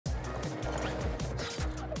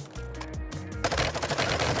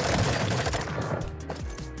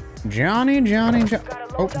Johnny, Johnny,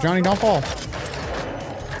 oh, Johnny, don't fall.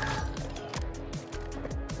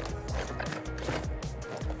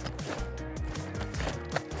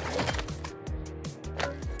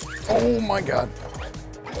 Oh my God.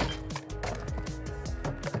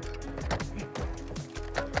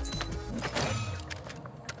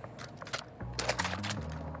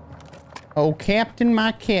 Oh, Captain,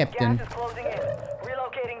 my Captain. Gas is closing in.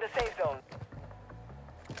 Relocating the safe zone.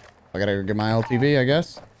 I gotta go get my LTV, I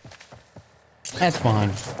guess. That's fine.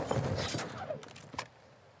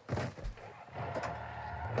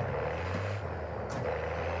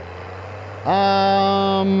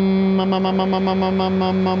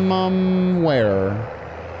 Where?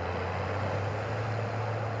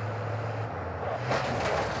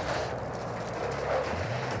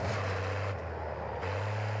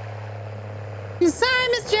 Sorry,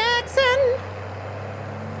 Miss Jackson.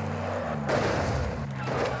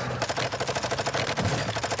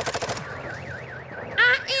 I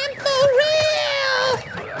am for real.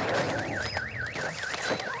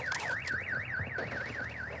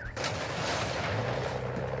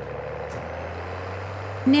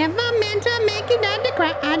 Never meant to make you not to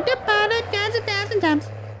cry. I'd apologize 1,000 times.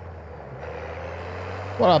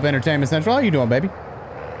 What up, Entertainment Central? How you doing, baby?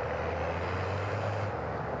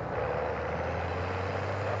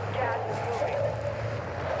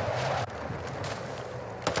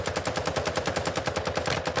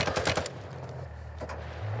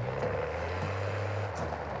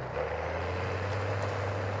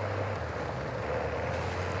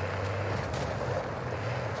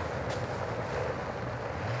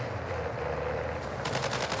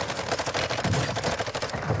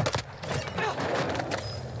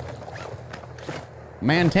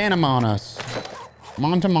 Montanamonus.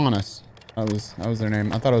 Montamonus. That was their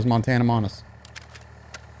name. I thought it was Montanamonus.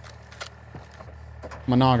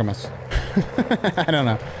 Monogamous. I don't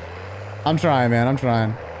know. I'm trying, man. I'm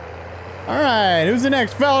trying. All right. Who's the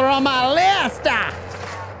next fella on my list?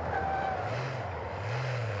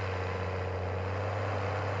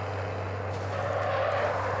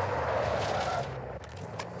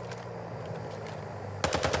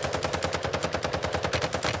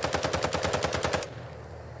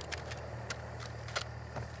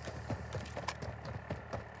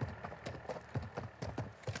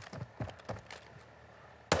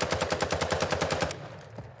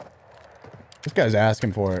 This guy's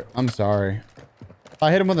asking for it. I'm sorry. If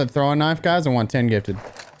I hit him with a throwing knife, guys, I want 10 gifted.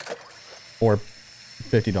 Or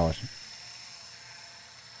 $50.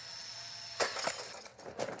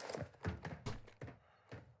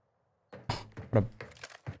 What a...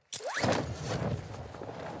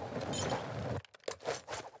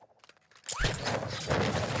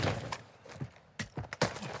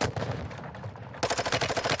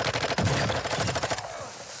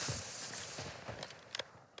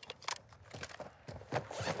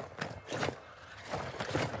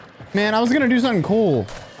 Man, I was gonna do something cool.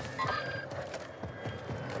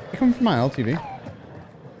 You coming from my LTV?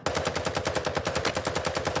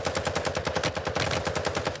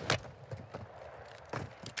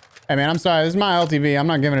 Hey man, I'm sorry. This is my LTV. I'm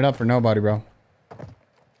not giving it up for nobody, bro.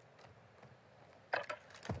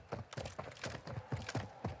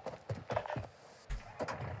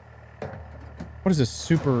 What is this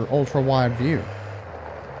super ultra wide view?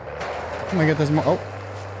 I'm gonna get this more. Oh.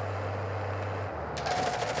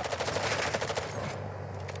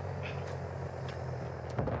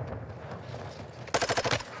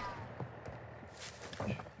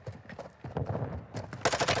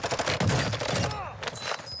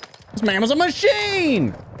 This man was a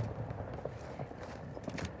machine!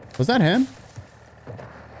 Was that him?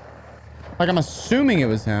 Like, I'm assuming it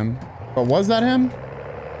was him. But was that him?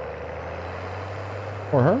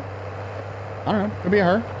 Or her? I don't know. Could be a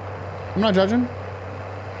her. I'm not judging.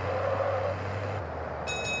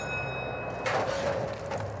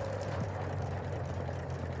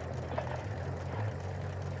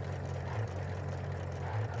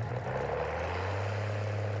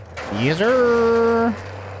 Yes, sir.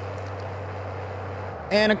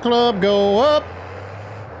 And a club go up.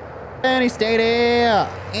 And he stayed there.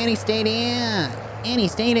 And he stayed there. And he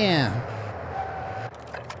stayed there.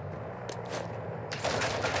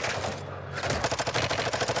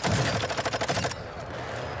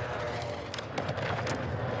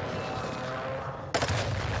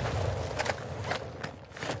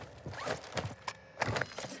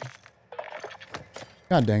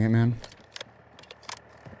 God dang it, man.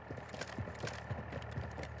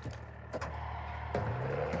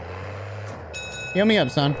 Heal me up,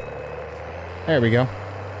 son. There we go.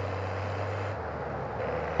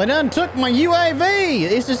 They done took my UAV.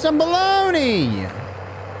 This is some baloney.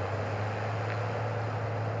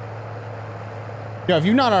 Yo, if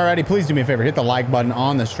you've not already, please do me a favor. Hit the like button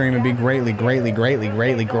on the stream. It'd be greatly, greatly, greatly,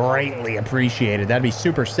 greatly, greatly appreciated. That'd be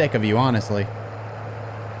super sick of you, honestly.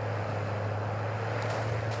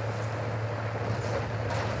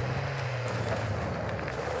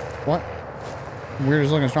 What?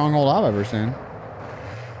 Weirdest looking stronghold I've ever seen.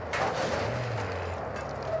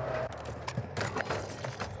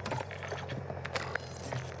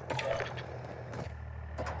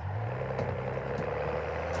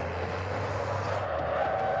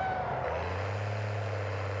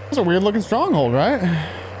 That's a weird looking stronghold, right?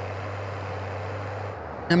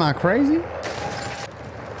 Am I crazy?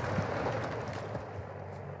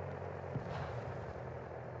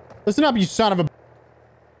 Listen up, you son of a...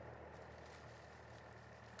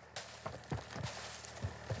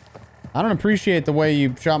 I don't appreciate the way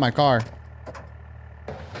you shot my car.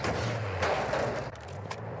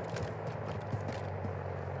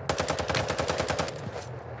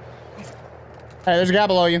 Hey, there's a guy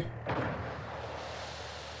below you.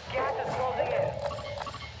 Gas is closing in.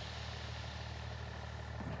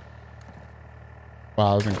 Wow,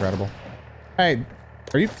 that was incredible. Hey,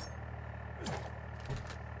 are you...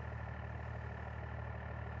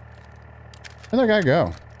 Where'd that guy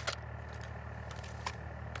go?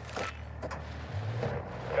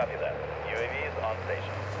 Copy that. UAV is on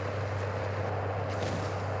station.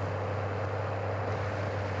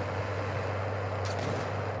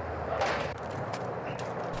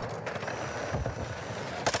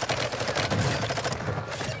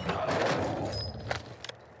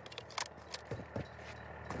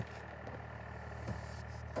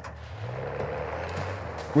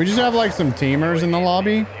 We just have like some teamers in the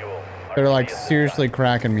lobby. Fuel. They're like seriously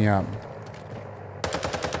cracking me up.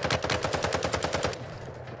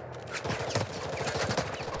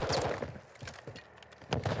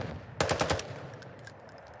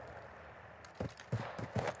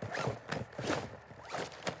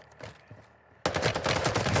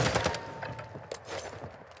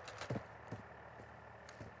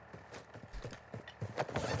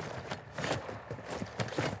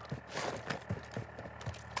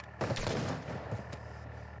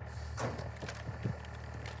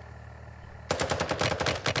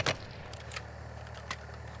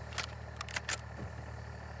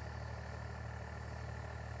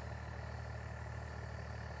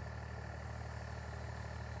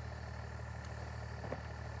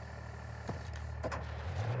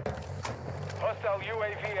 Hostile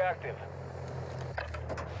UAV active.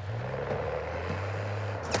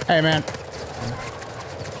 Hey, man.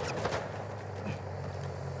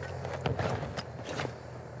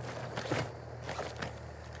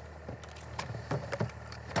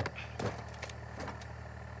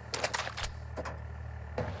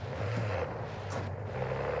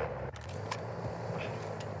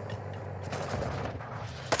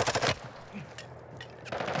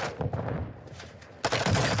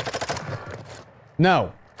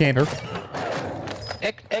 No, camper.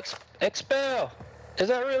 Expel. Is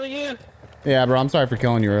that really you? Yeah, bro, I'm sorry for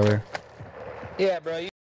killing you earlier. Yeah, bro. You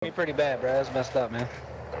me pretty bad, bro. That's messed up, man.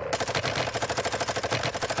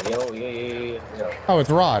 Yo. Oh, it's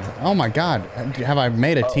Rod. Oh my God. Have I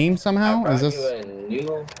made a team somehow? Is this?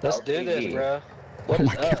 Let's do this, bro. What Oh is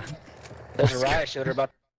my up? God. There's a riot shooter about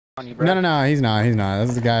on you, bro. No, he's not. He's not. This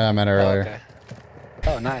is the guy I met Oh, earlier. okay.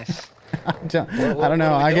 Oh, nice. I don't know. what are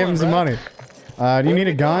I we gave him doing, some bro? money. Do you need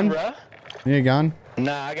a gun? Bro? You need a gun?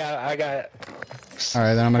 Nah, I got. All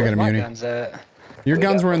right, then I'm gonna get a Where's my muni. guns at? Your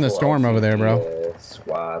guns were in the storm over there, bro.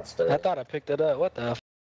 Squad I stuff. thought I picked it up. What the? All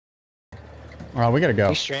right, we gotta go.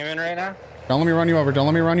 You streaming right now? Don't let me run you over. Don't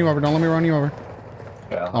let me run you over. Don't let me run you over.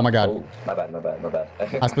 Oh my God. Oh, my bad.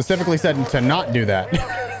 I specifically said to not do that.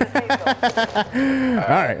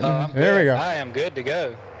 All right, I'm there we good. go. I am good to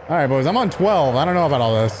go. All right, boys, I'm on 12. I don't know about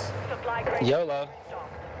all this. Supply crate. YOLO.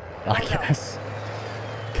 I guess.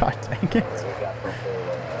 God dang it.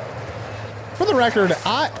 For the record,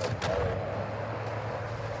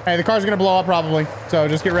 Hey, the car's gonna blow up probably, so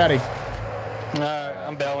just get ready. Alright,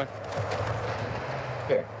 I'm bailing.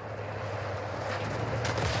 Here.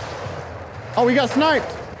 Oh, we got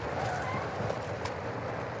sniped.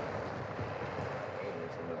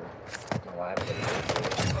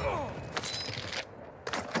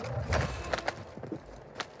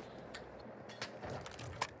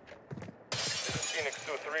 Phoenix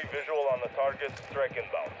 2-3 visual on the target. Strike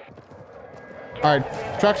inbound. All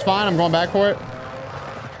right, truck's fine. I'm going back for it.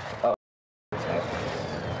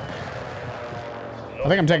 I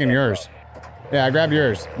think I'm taking yours. Yeah, I grabbed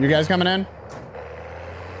yours. You guys coming in?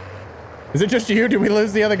 Is it just you? Did we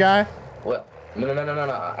lose the other guy? Well, no.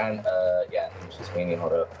 And yeah, it's just me.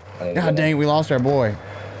 Hold up. God dang, we lost our boy.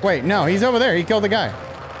 Wait, no, he's over there. He killed the guy.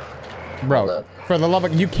 Bro, Hold for the love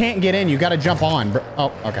of... You can't get in. You got to jump on. Bro.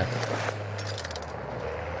 Oh, okay.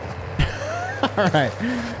 All right.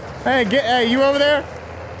 Hey, you over there?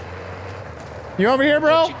 You over here,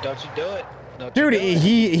 bro? Don't you do it. Dude,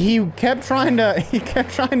 he kept trying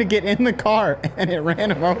to get in the car and it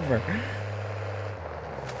ran him over.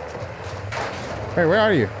 Wait, where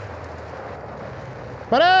are you?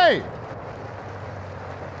 Buddy!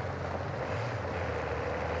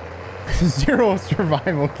 0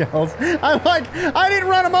 survival kills. I didn't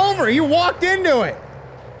run him over. He walked into it.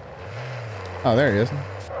 Oh, there he is.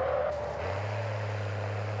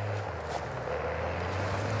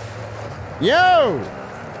 Yo!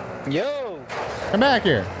 Yo! Come back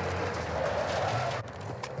here.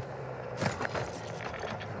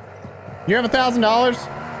 You have $1,000?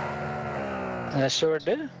 I sure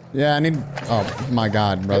do. Yeah, I need... Oh, my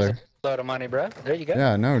God, brother. Load of money, bro. There you go.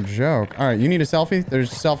 Yeah, no joke. All right, you need a selfie?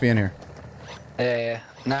 There's a selfie in here. Yeah.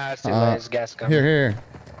 Nah, it's too late. It's gas coming. Here.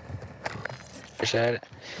 Appreciate it.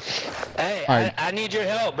 Hey, Right. I need your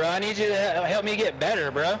help, bro. I need you to help me get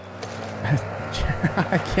better, bro.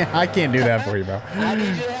 I can't do that for you, bro. I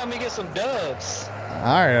need you to help me get some dubs.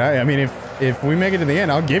 All right, I mean, if we make it to the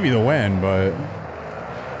end, I'll give you the win, but...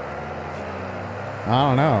 I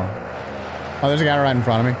don't know. Oh, there's a guy right in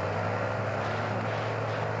front of me.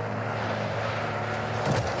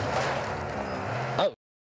 Oh.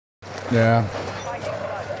 Yeah.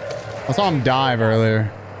 I saw him dive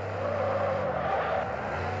earlier.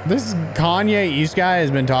 This Kanye East guy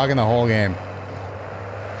has been talking the whole game.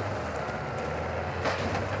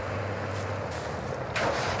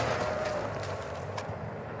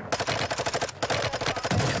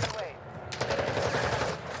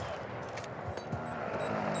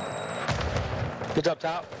 He's up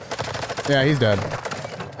top. Yeah, he's dead.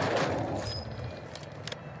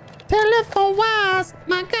 Telephone wires,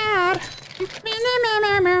 my God.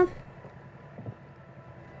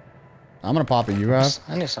 I'm gonna pop a UF.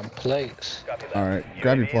 I need some plates. All right,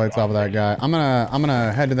 grab your plates off of that guy. I'm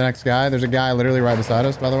gonna head to the next guy. There's a guy literally right beside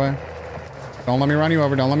us, by the way. Don't let me run you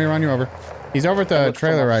over. Don't let me run you over. He's over at the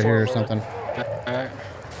trailer right here or something. All right.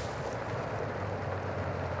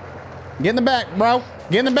 Get in the back, bro.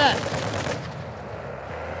 Get in the back.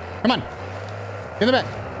 Come on. Get in the back.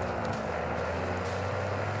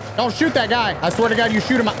 Don't shoot that guy. I swear to God, you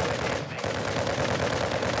shoot him.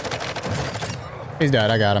 He's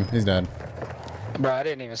dead. I got him. He's dead. Bro, I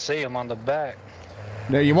didn't even see him on the back.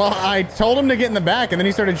 Well, I told him to get in the back, and then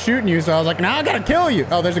he started shooting you, so I was like, now I gotta kill you.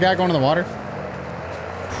 Oh, there's a guy going in the water.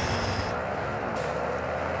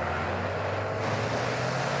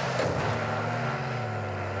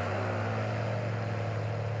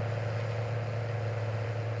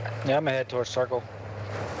 Yeah, I'm gonna head towards circle.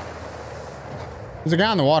 There's a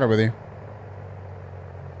guy in the water with you.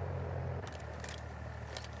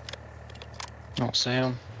 I don't see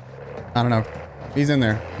him. I don't know. He's in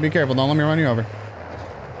there. Be careful. Don't let me run you over.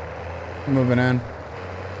 I'm moving in.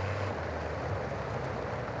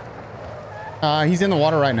 He's in the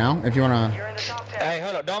water right now. If you want You're in the top 10. Hey,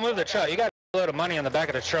 hold up. Don't move the truck. You got a load of money on the back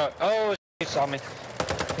of the truck. Oh, he saw me.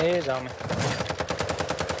 He's on me.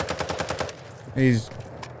 He's...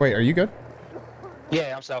 Wait, are you good?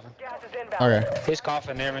 Yeah, I'm selfing. Gas is inbound. Okay. He's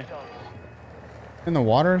coughing near me. In the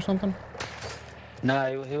water or something?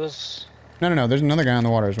 No, he was... No. There's another guy in the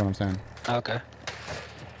water is what I'm saying. Okay.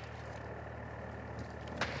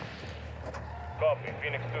 Copy,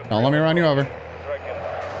 Phoenix 2. Don't let me run you over. Strike in.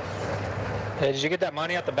 Hey, did you get that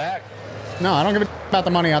money out the back? No, I don't give a about the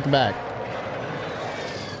money out the back.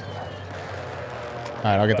 All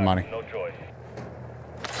right, I'll get the money. No choice.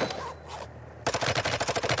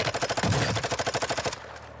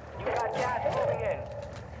 You got gas moving in.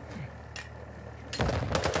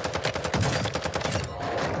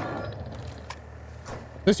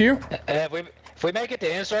 This you? If we make it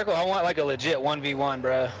to end circle, I want like a legit 1v1,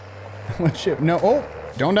 bro. Shit. No. Oh,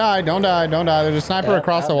 don't die. Don't die. Don't die. There's a sniper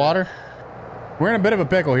across the water. We're in a bit of a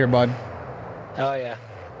pickle here, bud. Oh, yeah.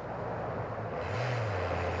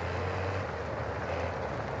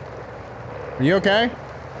 Are you okay?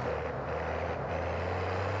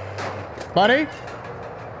 Buddy?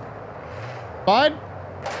 Bud?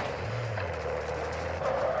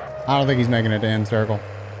 I don't think he's making it to end circle.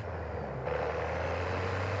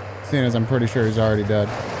 Seeing as I'm pretty sure he's already dead.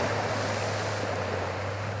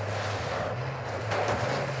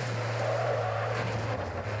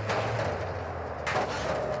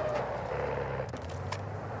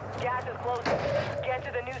 Gas is closing. Get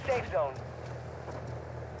to the new safe zone.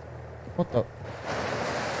 What the?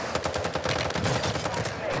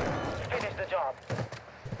 Finish the job.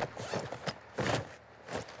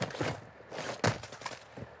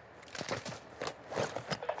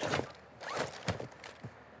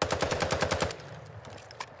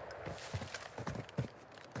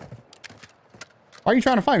 Why are you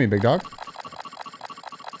trying to fight me, big dog?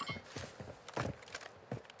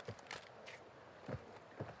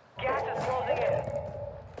 Gas is closing in.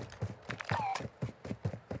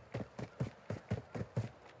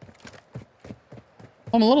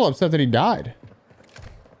 I'm a little upset that he died.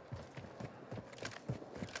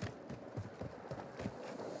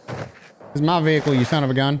 This is my vehicle, you son of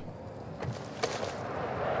a gun.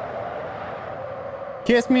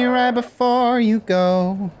 Kiss me right before you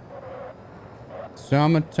go.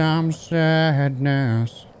 Summertime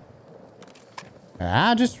sadness.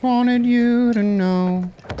 I just wanted you to know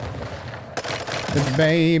that,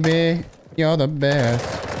 baby, you're the best.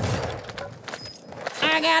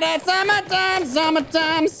 I got that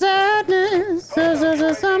summertime sadness.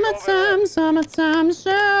 Summertime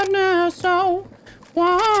sadness. Oh,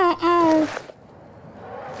 wow.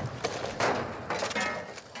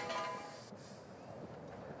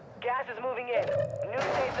 Gas is moving in. New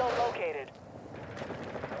safe zone located.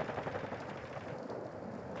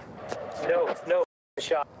 No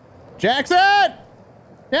shot. Jackson!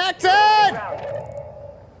 Jackson! Ground.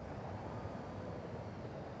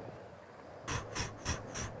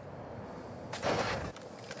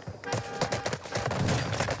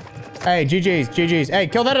 Hey, GG's. Hey,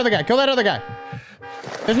 kill that other guy.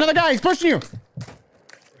 There's another guy. He's pushing you.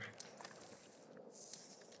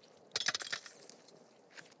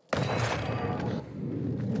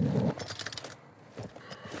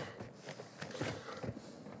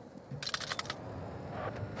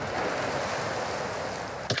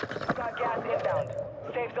 Got gas inbound.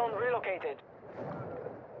 Safe zone relocated.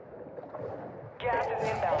 Gas is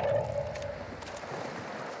inbound.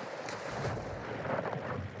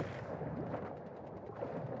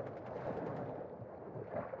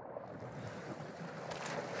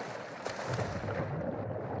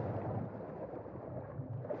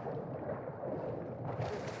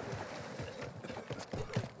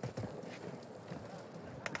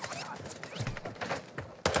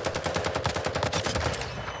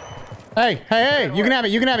 Hey, you can have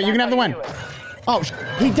it. You can have the win. Oh,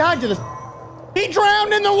 he died to this. He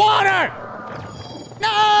drowned in the water.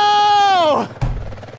 No!